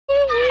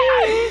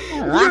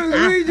was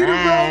really doo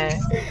bro.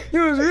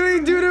 You was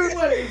really doo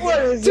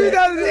What is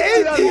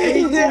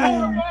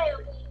 2018.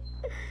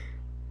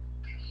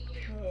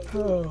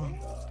 Oh.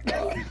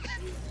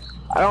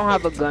 I don't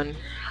have a gun.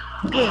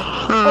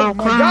 Oh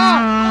my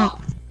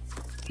god.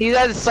 He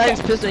has a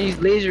silenced pistol and he's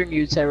lasering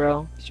you,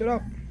 Tyrell. Shut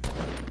up.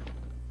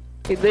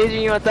 He's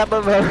lasering you on top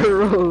of a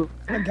roof.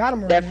 I got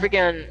him right That now.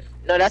 freaking...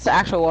 No, that's the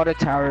actual water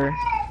tower.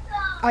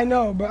 I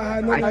know, but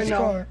I know I this know.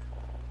 car.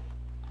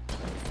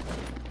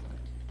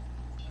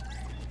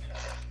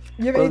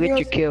 You have Go anything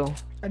get your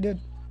else? kill. I did.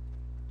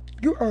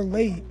 You are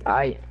late.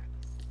 I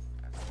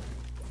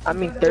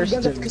mean Guns at the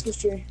Thurston. Christmas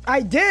tree.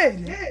 I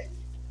did.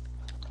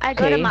 I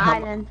go to Okay, my how-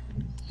 island.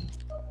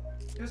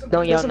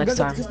 Don't yell There's some next guns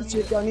at time. the Christmas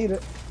tree if y'all need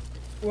it.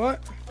 What?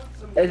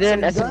 Is there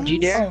an Some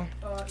SMG there?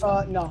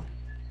 Oh, No.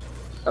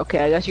 Okay,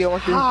 I guess you don't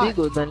want to Hot. use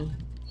Eagle then.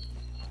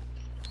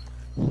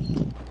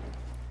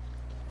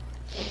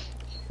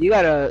 You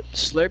got a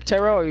slurp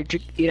Tyrell or you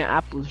eating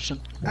apples or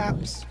something?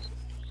 apps.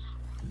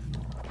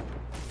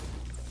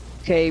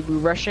 Okay, we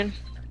rushing?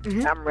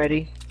 Mhm. I'm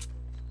ready.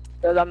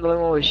 Cause I'm the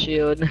only one with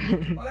shield.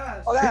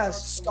 Oh,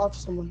 that's stop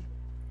someone.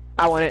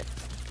 I want it.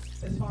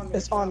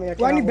 It's on me.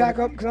 Well, I need cannot back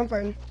wait. up because I'm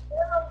fighting.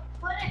 Oh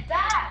my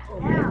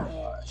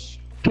gosh.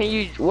 Can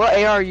you? What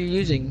AR are you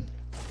using?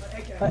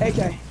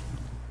 AK.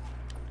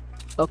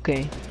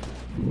 Okay,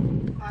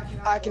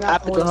 I I cannot.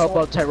 have to go help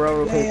out Tyrell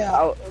real quick. Yeah.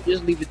 I'll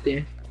just leave it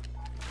there.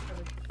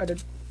 I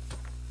did.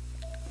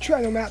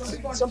 Try no maps.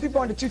 Some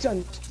people on the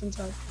 210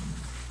 sometimes.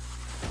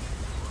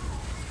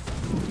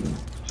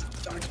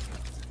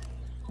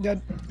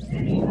 Dead.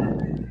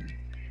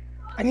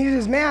 I needed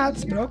his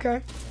mats, but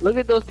okay. Look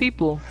at those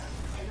people.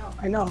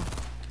 I know.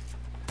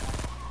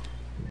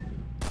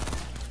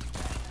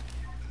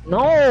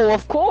 No,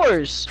 of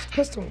course.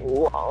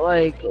 Pistol.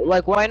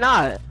 Like, why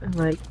not?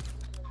 Like,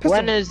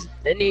 when is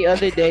any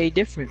other day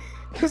different?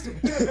 Pistol.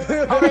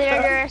 Over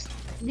there,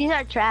 these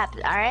are traps,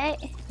 alright?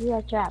 These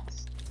are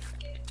traps.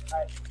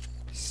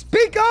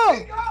 Speak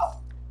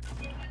up!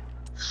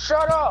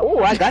 Shut up.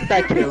 Oh, I got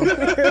that kill.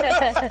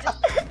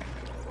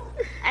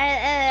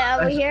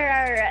 And over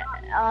here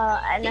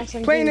are an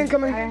SMG. Plane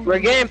incoming. alright? We're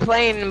getting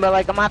plane, but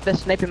like I'm gonna have to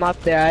snipe him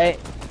out there, alright?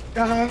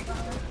 Uh-huh.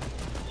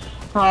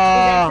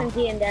 Oh, There's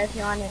SMG and there's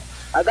no on it.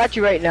 I got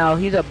you right now.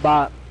 He's a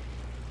bot.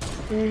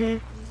 Mm-hmm.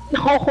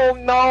 Oh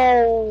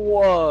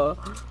no!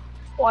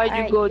 Why'd you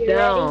Alright, go you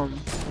down?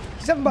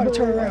 Something about to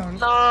turn around.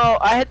 No,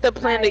 I hit the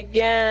plane Alright.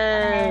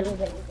 again. There you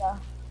go.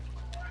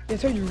 Yeah, I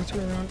told you to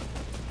turn around.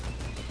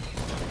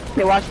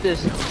 Okay, watch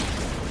this.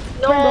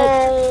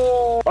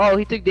 No! Oh,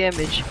 he took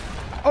damage.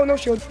 Oh, no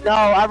shield. No,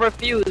 I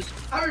refuse.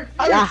 Ah,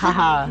 ha,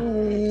 ha.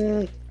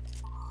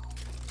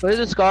 Where's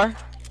the scar?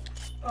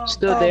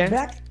 Still there?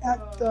 Back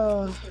at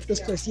this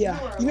place, yeah.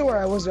 You know where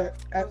I was at.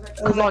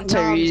 Come on,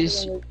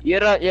 Tyrese. You're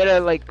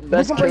the like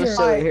best Group 'em kill right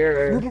stealer here.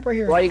 here. Group 'em right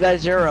here. Why you got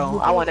 0?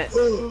 I want it.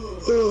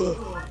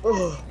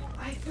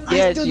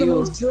 Yeah, it's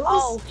you.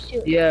 Oh,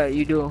 shoot. Yeah,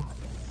 you do.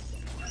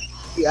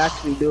 You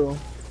actually do.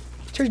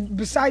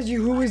 Besides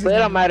you, who is it? But it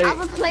don't matter. I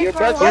would play Your,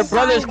 for a your long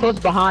brother's time. close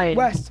behind.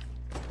 West.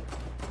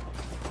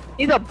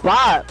 He's a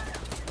bot.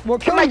 Well,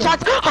 kill My him.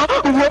 shots.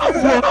 What?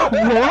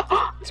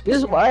 This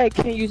is why I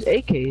can't use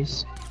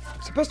AKs.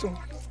 It's a pistol.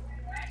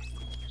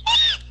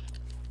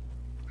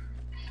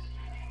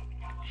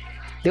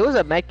 There was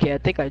a med kit. I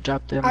think I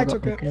dropped it. I I'm gonna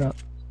took it. pick up.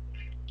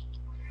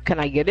 Can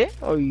I get it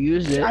or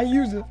use it? I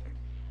used it.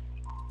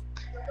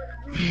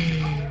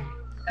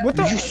 What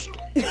the?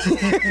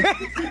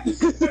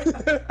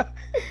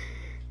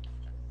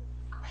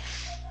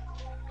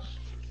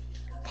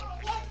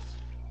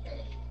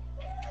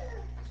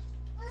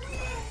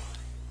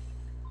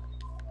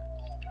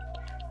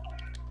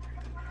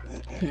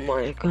 Oh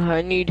my god,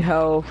 I need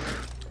help.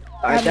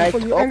 I I have died.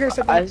 one for you. I'm gonna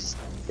set that-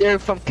 They're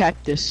from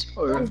Cactus.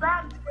 Or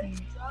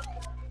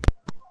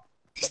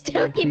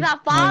Still keep on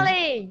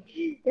falling.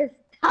 Just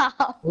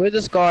stop. where's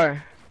the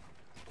scar?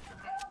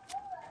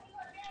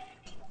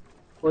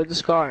 Where's the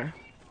scar?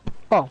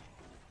 Oh,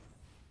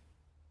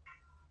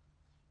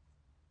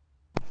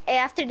 Hey,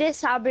 after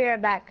this, I'll be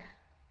right back.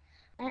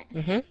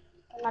 mhm.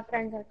 My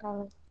friends are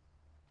calling.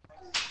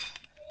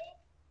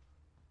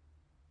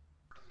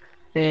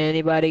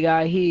 Anybody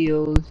got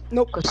healed?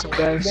 Nope. Cause some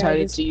guy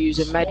decided to use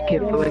a med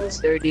kit for like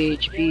 30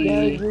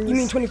 HP. You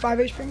mean 25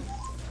 HP?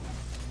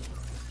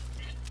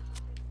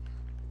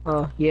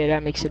 Oh, yeah,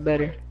 that makes it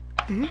better.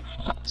 Mhm.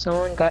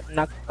 Someone got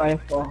knocked by a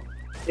fall.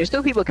 There's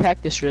still people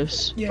Cactus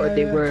rifts, or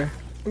they Yeah. were,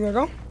 You wanna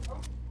go?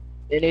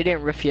 and they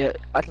didn't riff yet.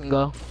 I can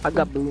go. I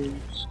got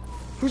balloons.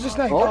 Who's the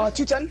sniper? Oh.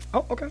 210.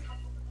 Oh, okay.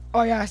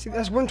 Oh yeah, I see.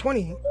 That's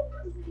 120.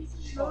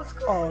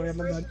 Oh, yeah,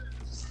 my bad.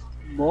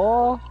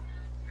 Boy.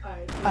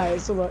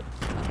 Alright, so what?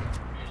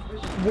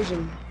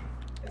 Vision.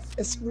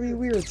 It's really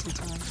weird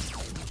sometimes.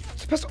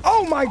 It's a pistol.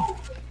 Oh my!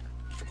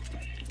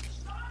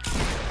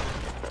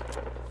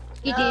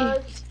 You do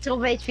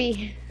 12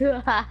 HP.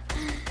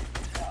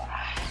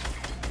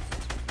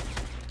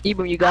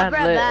 Even you got I'll him be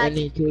right lit back. and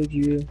he killed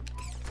you.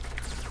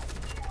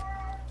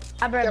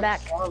 I'll be right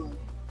back.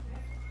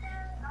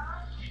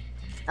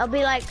 I'll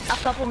be like a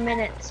couple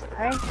minutes,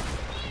 alright?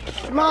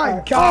 My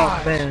Oh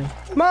God. man.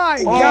 My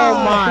Oh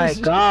God. my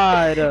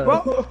god.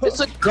 Well, It's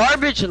a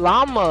garbage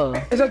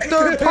llama. it's a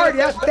third party.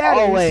 That's what that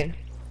is. Oh wait.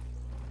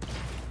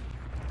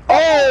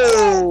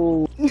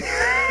 Oh!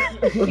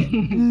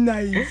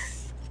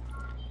 Nice.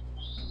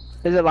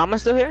 Is the llama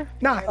still here?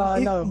 Nah,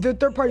 no. the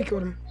third party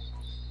killed him.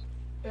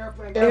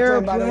 Airplane,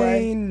 by the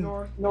way. Airplane.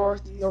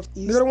 Northeast.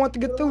 They're gonna want to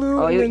get the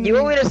loot. Oh, and you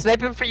then- want me to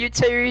snipe him for you,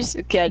 Tyrese?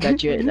 Okay, I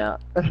got you right now.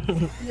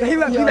 He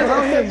left. I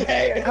don't hear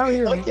him. I don't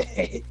hear him.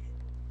 Okay.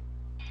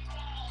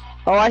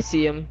 Oh, I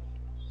see him.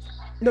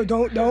 No,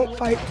 don't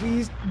fight,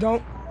 please.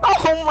 Don't.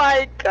 Oh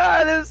my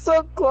god, it's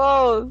so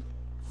close.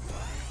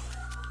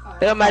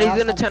 Yo, Matt, he's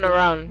gonna turn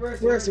around. Where is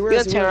he? He's Where gonna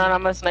is he? turn around,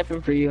 I'm gonna snipe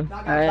him for you. I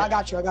Alright?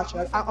 got you. I'm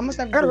gonna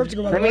snipe I got a rip to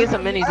go. By the Let me way. get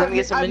some minis, let me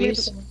get some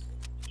minis.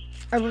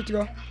 I have a rip to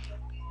go.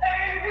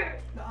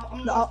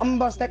 No, I'm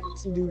about to snipe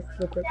some dude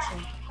real quick. So.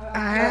 I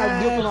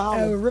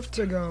have a rip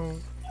to go.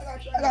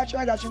 I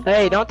got you.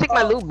 Hey, don't take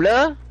my loot,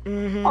 blood.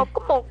 Mm-hmm. Oh,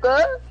 come on,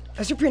 girl.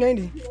 That's your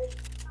P90.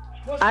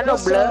 I know,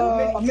 What's,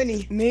 blood. a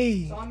mini.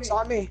 Me. It's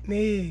on me.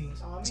 Me.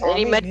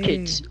 Any me.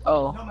 medkits?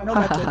 Oh. No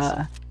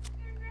medkits.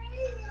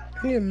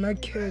 I need a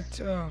med kit.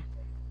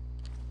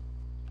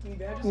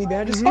 Need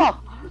bandages?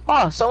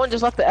 Oh, someone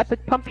just left the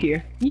epic pump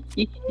here. What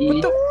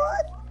the?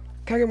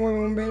 Can I get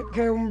one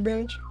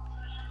bandage?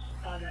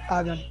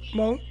 I got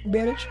More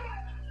bandage?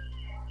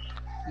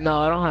 No,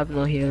 I don't have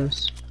no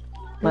heals.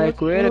 Wanna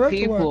Like, where are the rip or what?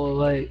 people?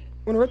 Like,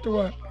 Wanna rip or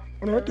what?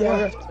 Wanna rip or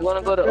Yeah, what? you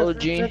wanna go to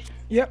OG?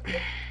 Yep.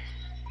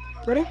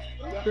 Ready?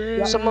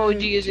 Some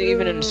OG isn't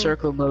even in the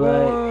circle, but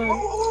like. One.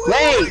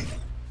 Wait!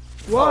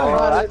 What?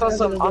 Oh, I thought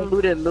some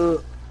unlooted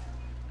loot.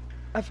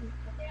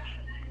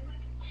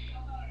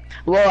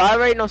 Well, I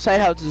already know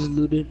side house is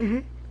looted.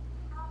 Mhm.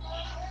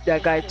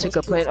 That guy took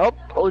a plane. Oh,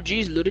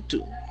 OG's looted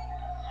too.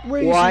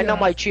 Where you Well, see I know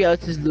that? my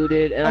treehouse is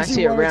looted, and I I see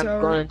see a water ramp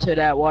tower. going into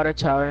that water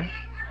tower.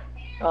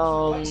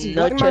 No Mine is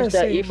chest that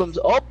safe. E-booms.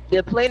 Oh,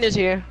 the plane is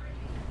here.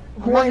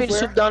 Who wants me to Where?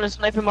 swoop down and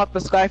snipe him off the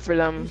sky for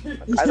them?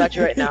 I got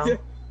you right now.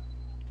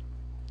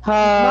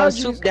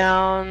 Apologies. Swoop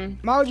down.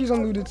 My OG's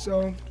unlooted,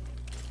 so.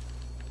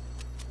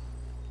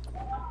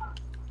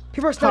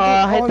 People are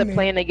sniping Hit on the me.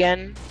 plane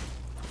again.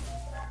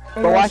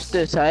 Oh, But watch yes.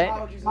 this, right?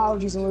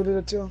 Allergies and looted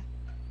it too.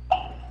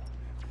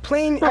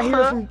 Plane, I hear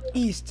it from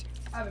east.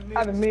 I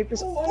haven't made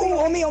this. Oh,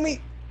 on me. On me.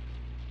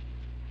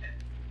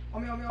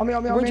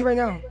 Where'd you right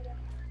now?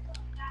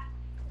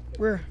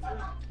 Where?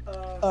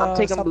 I'm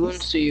taking southeast.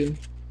 balloons to you.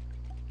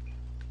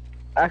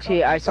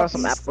 Actually, I saw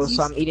some Southeast, apples,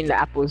 so I'm eating the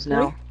apples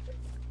now.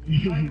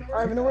 I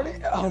don't even know where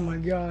they. Oh my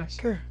gosh.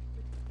 Here.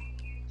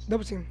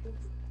 Double team.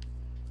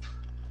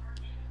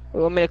 You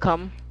want me to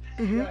come?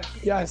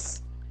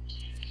 Yes.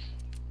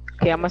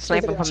 Okay, I'm gonna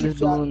snipe him Take a from this cheap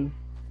shot. balloon.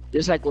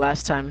 Just like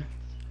last time.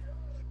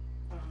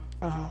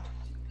 Up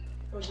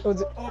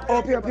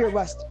here,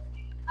 west.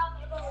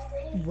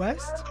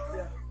 West?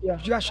 Yeah.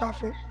 You got shot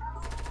from?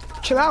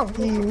 Chill out.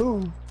 He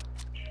moved.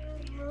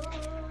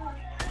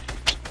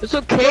 It's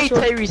okay,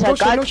 Tyrese, I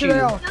got no shit you.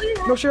 at all.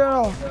 No shit at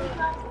all.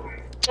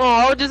 Oh,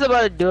 I was just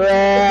about to do it.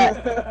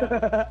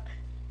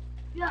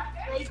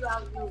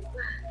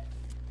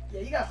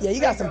 Yeah, you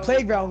got some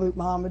playground loot,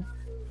 Muhammad.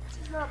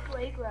 It's not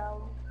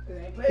playground.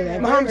 It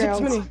ain't Muhammad, take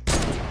playgrounds.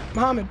 this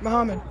mini.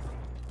 Muhammad.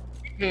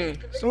 Hmm.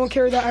 Someone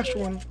carry that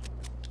extra one.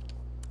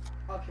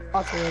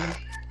 I'll carry them.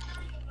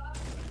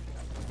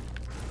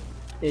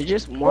 It's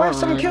just Where one. are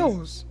some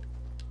kills?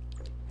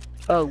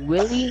 Oh,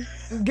 Willie?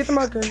 Get the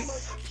marker.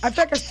 I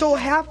think I stole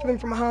half of them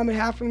from Muhammad,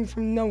 half of them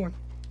from no one.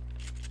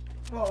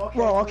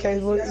 Well, okay.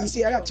 Well, you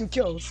see, I got 2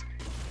 kills.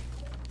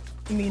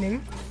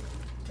 Meaning?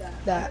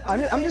 That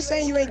I'm just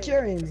saying you ain't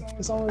carrying me.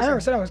 That's all I'm I never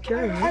saying. said I was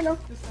carrying I it. know.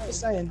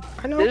 Just saying.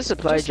 I know. There's a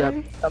supply Just drop.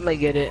 saying. I'm gonna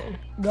get it.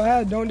 Go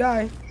ahead, don't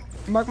die.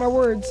 Mark my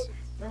words.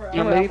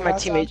 You know, maybe my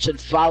teammates should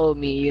follow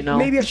me, you know?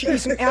 Maybe I should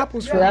eat some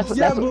apples So first.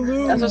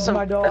 that's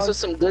my dog. what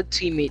some good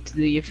teammates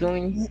do, you feel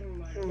me?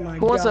 Oh my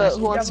Who wants gosh, a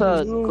you got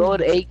balloons.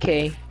 gold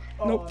AK?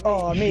 Nope.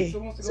 Oh, me. So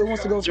who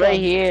wants to go It's right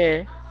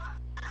here.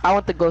 I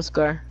want the gold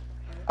scar.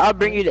 I'll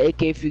bring you the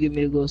AK if you give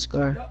me the gold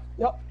scar.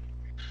 Yup.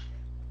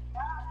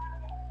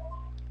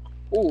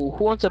 Ooh,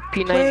 who wants a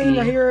Plane, I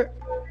P90? hear it.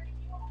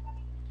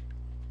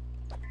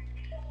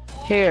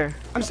 Here.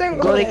 I'm saying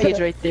Gold oh, AK's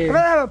right I'd there.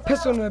 rather have a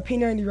pistol than a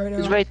P90 right now.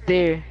 It's right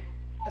there.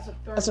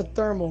 That's a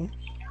thermal.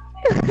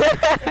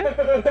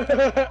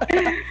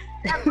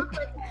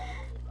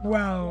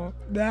 Wow,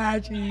 that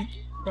actually.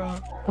 Wow.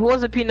 Who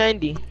wants a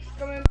P90?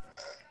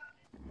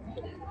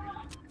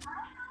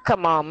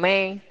 Come on,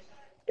 man.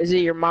 Is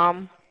it your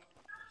mom?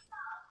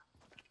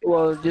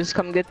 Well, just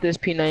come get this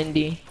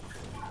P90.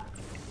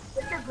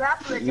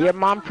 Your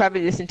mom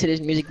probably listened to this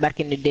music back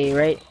in the day,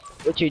 right?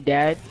 With your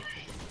dad?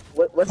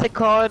 What's it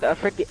called? A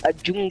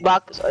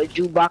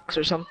jukebox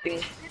or something?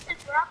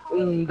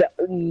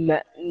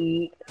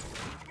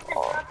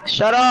 Oh,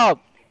 shut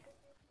up!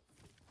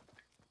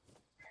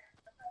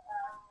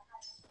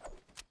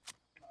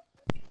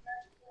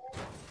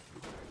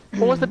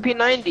 Who wants the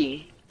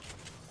P90?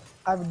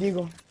 I have a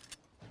deagle.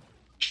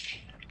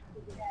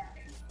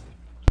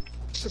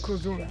 It's a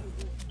close door.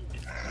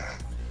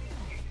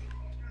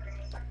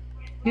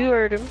 You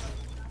heard him.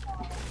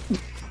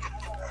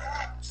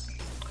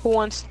 Who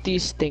wants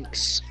these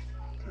stinks?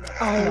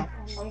 Oh,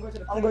 I'm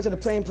gonna go to the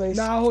plane place.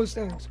 nah, hold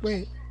things.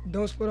 Wait,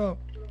 don't split up.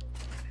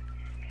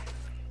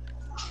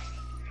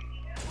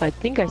 I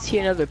think I see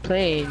another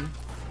plane.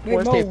 Wait,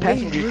 Where's Mo, their wait,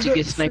 passenger where's to the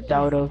get sniped freaking-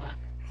 out of?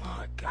 Oh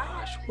my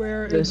gosh,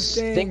 where The is the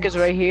stink thing? is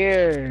right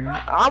here.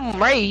 I'm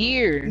right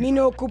here.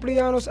 Nino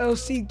cumpleaños el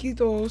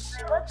Quitos.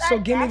 So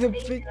give me the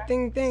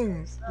freaking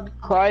thing.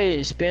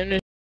 Quiet,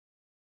 Spanish.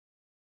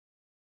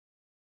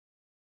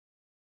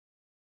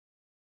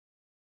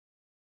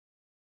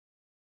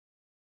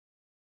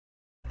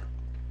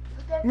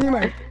 Me,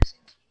 Mike.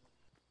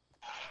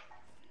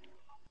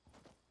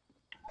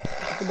 I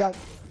forgot.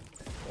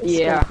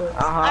 Yeah. Scope.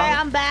 Alright,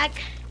 I'm back.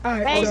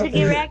 Alright, Ready so- to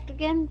get wrecked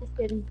again? Just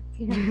kidding.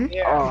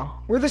 Oh.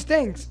 where the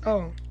stinks?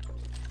 Oh.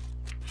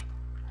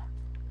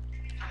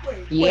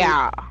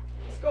 Yeah.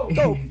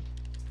 Scope.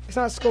 It's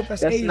not scope,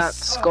 that's That's ace. not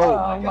scope.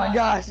 Oh my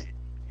gosh.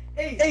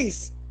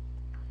 Ace.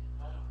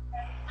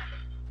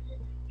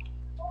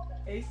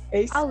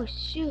 Ace. Oh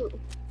shoot.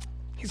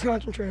 He's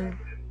concentrating.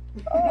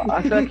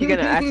 I feel like you're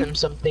gonna ask him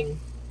something.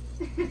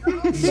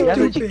 That's what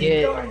you Stupid.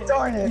 get.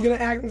 Darn You're it. gonna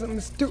act something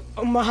stupid.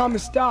 Oh,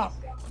 Muhammad, stop.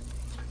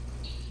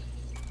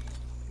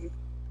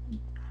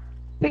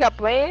 Think I'm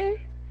playing?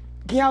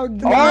 Yeah,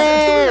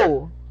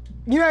 Oh!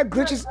 you know that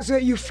glitches so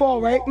that you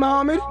fall, right,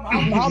 Muhammad?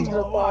 Mom's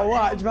gonna fall.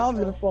 Watch. Mom's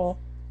gonna fall.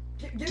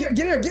 Get her.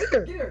 Get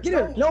her. Get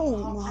her. No.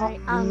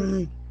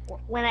 Alright,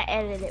 when I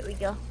edit it, we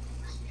go.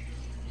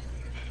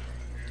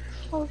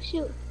 Oh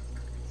shoot.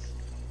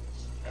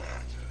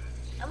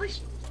 I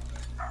wish.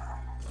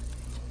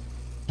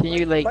 Can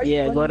you like,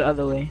 yeah, go the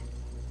other way?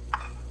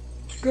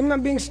 I'm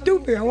not being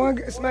stupid. I wanna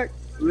get smacked.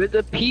 We're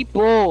the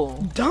people.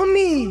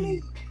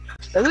 Dummy!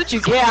 That's what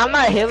you get. I'm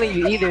not healing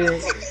you either.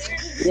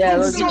 Yeah,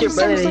 let's get your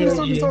brother to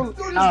heal you. Storm.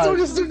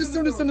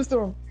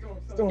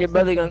 Your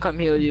brother gonna come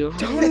heal you.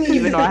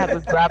 Even though I have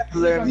a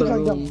grappler and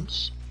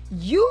balloons.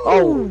 You!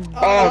 Oh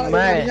Yeah,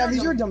 man.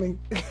 you're dummy.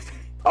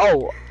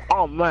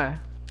 Oh man.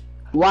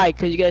 Why?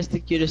 Cause you guys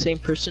think you're the same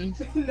person?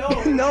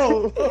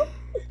 No.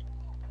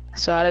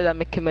 So how did that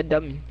make him a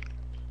dummy?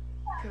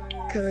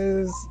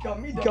 Cause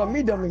got me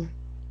dummy.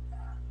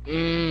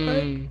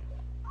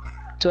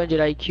 200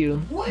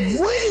 IQ. What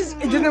is?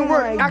 It didn't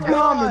work. Act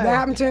Muhammad, that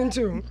happened to him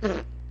too.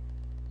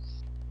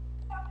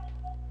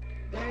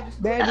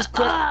 Man, just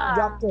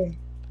dropped in.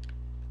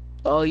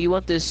 Oh, you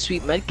want this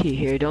sweet medkit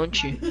here,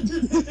 don't you?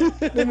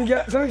 Let me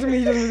get something to me.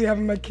 He doesn't really have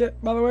a med kit,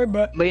 by the way,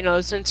 but But you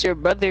know, since your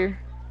brother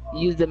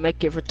used the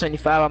medkit for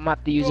 25, I'm gonna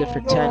have to use it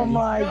for 10. Oh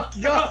my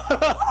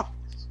god.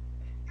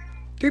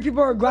 3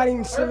 people are gliding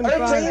Are there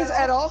planes 75.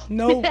 at all?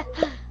 No.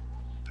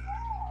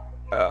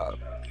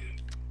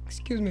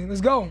 Excuse me.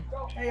 Let's go.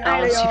 I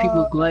don't see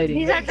people gliding.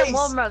 These are the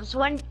warm-ups.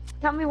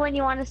 Tell me when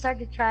you want to start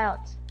the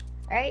tryouts.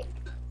 Alright?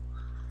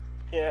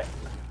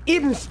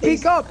 Even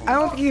speak up. I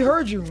don't think he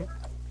heard you.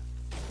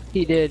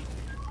 He did.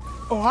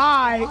 Oh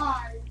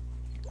hi.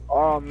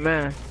 Oh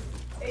man.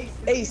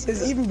 Ace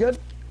is even good.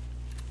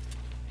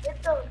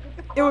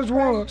 It was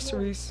warm-ups,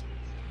 Therese.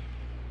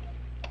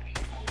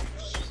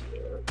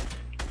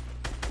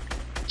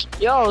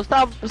 Yo,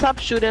 stop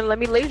shooting. Let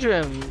me laser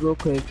him real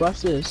quick.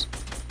 Watch this.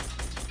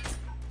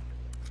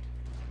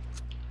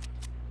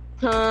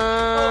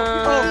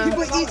 Oh, he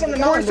put East on the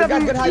mountain. They got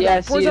 47. good height. Yeah,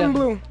 I see 47 him.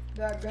 blue.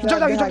 He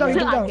jumped out. He jumped out. He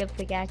jumped I'll out. give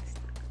pickaxe.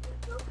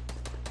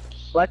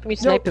 Let me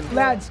Yo, snipe him.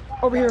 lads,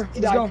 over here.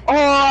 Let's died. go. Oh,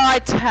 I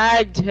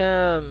tagged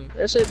him.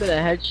 That should have been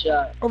a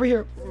headshot. Over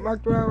here.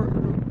 Mark where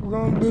we're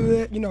going to do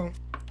it. You know.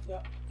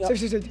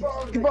 60.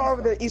 People are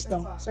over the East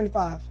though.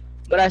 75.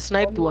 But I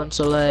sniped one,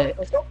 so like.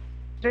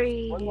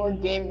 3. One more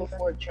game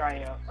before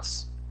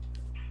tryouts.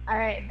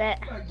 Alright,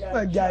 bet.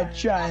 My God,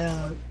 try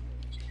out.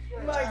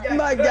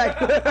 My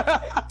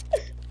God.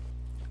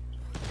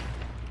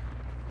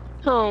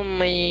 Oh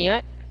my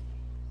god.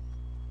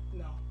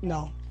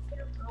 No.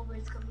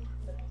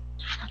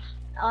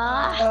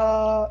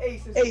 Ah.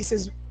 Ace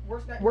is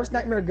worst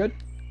nightmare good.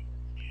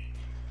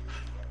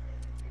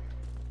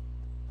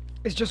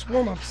 It's just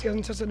warm-ups. He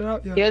hasn't tested it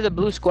out yet. He has a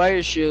blue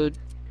squire shield.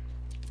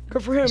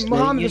 Good for him. Just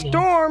Muhammad, the letting you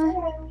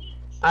know. storm.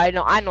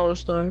 I know the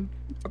storm.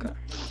 Okay.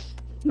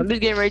 I'm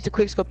just getting ready to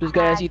quickscope this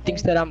guy as he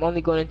thinks that I'm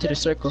only going into the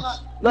circle.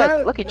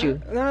 Look at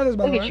you. None of this,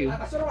 by the Look way. at you.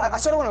 I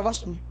sort of want to rush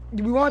them.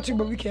 We want to,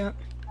 but we can't.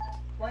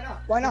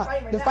 Why not?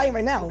 They're fighting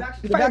right now.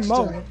 They're fighting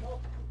Mo.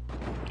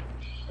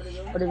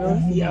 What are they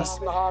doing? Yes,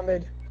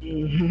 Muhammad.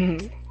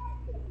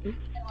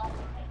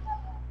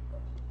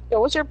 Yo,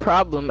 what's your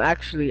problem,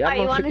 actually? Alright,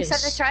 I'm you a want to freaking...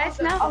 start the tryouts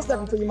I'll now?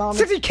 step for you, Muhammad.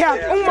 60 cap.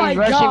 Oh my He's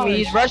rushing god. me,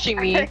 he's rushing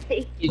me.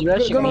 He's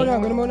rushing Go me. now,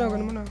 go now, go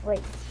now. Wait.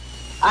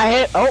 I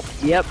hit. Oh,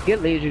 yep, get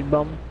lasered,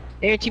 bum.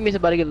 And your teammate's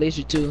about to get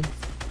lasered too.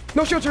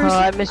 No shield, Oh, Therese.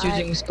 I miss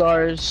using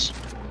scars.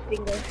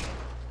 Finger.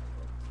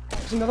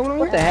 There's another one over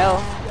What the here. hell?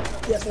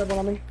 Yes, they're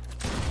on me.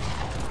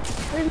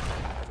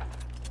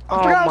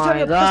 Oh forgot I had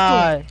my a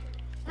god.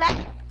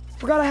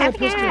 Forgot I had a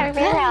pistol.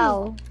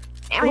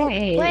 Hello.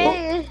 Hey.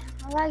 Wait.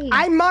 I'm lagging.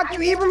 I mocked you,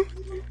 Ibram.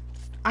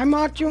 I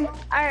mocked you.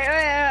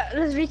 Alright,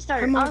 let's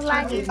restart. I'm I not was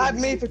lagging. I've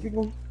made for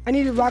people. I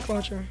need a rock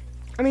launcher.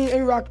 I mean,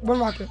 one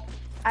rocket.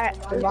 Alright,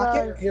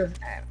 Rocket? Here.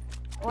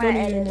 No need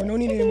anymore. No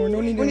need anymore.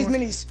 No need Who needs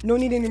anymore. minis? No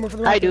need anymore for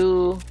the I rocket.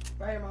 do.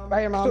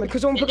 Right here, mom.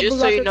 Cause someone pick up Just those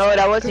so rockets. you know,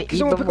 that wasn't Cause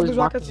someone even pick up was those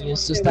rockets. mocking you,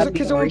 so stop Cause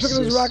being someone pick up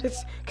those racist.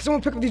 rockets. Cause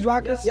someone pick up these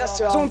rockets. Yes,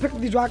 sir. Someone pick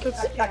up these rockets.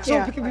 I Someone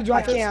can't. pick up these I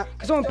rockets. can't.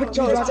 Cause someone pick up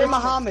Joe, these say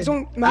rockets.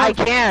 Muhammad. I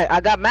can't.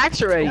 I got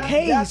max already.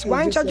 Hey,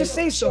 why didn't y'all just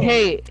say so?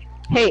 Hey,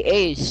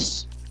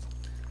 Ace.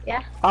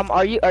 Yeah?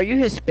 Are you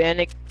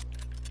Hispanic?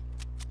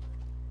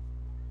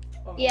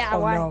 Yeah, Oh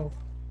why? no.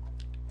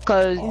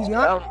 Cause He's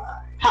not?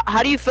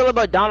 how do you feel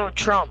about Donald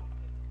Trump?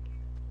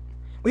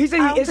 Well, he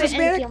said I he don't is think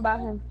anything Hispanic. about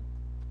him.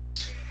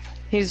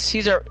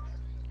 He's a.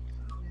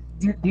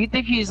 Do you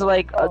think he's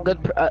like a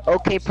good,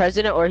 okay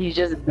president, or he's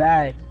just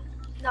bad?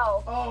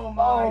 No. Oh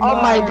Oh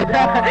my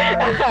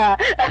god!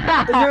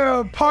 During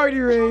a party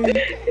raid.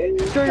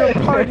 During a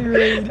party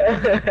raid.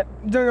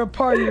 During a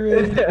party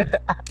raid.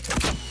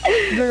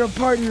 During a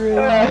party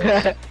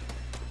raid.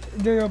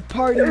 During a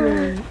party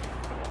raid.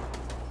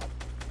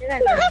 You're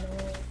not gonna know.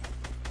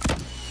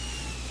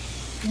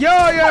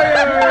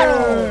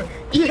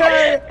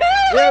 Yeah.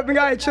 Yeah, big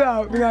guy, chill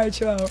out. Big guy,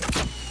 chill out.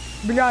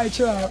 Big guy,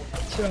 chill out.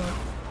 Chill out.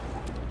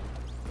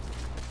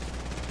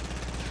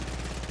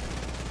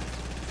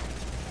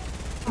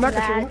 I'm not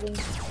gonna Lagging.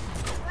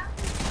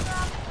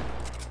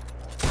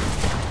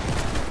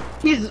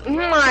 He's, oh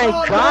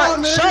my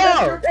god! Shut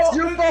up! That's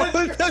your fault.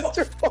 That's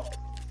your fault.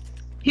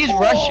 He's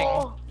rushing.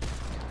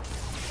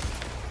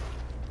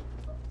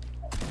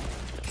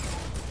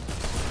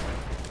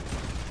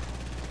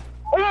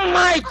 Oh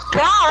my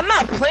god! I'm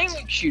not playing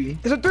with you.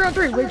 It's a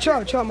 3-on-3. Wait, chill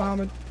out,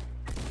 Muhammad.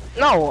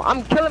 No,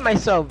 I'm killing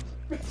myself.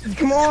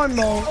 Come on,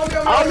 Mo.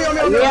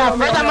 Yeah,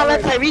 first I'm gonna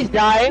let Tyrese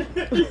die.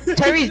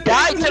 Tyrese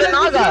die to the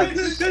Naga.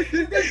 He's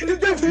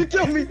definitely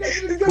kill me.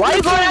 Why are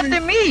you going after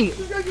me?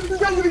 He's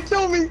definitely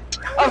kill me.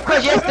 Of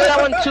course, yes, do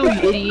that one too,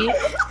 you idiot.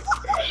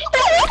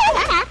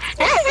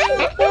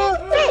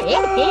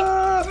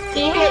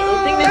 You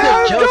think this is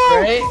a joke,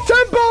 right?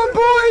 10-bomb,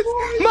 boys!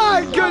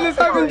 My goodness,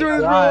 I've been doing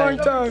this for a long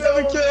time.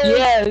 7 kills.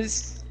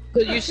 Yes,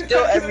 because you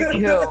steal every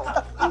kill.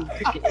 You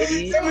freaking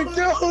idiot. 7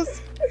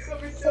 kills.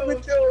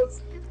 7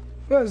 kills.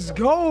 Let's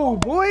go,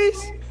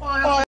 boys.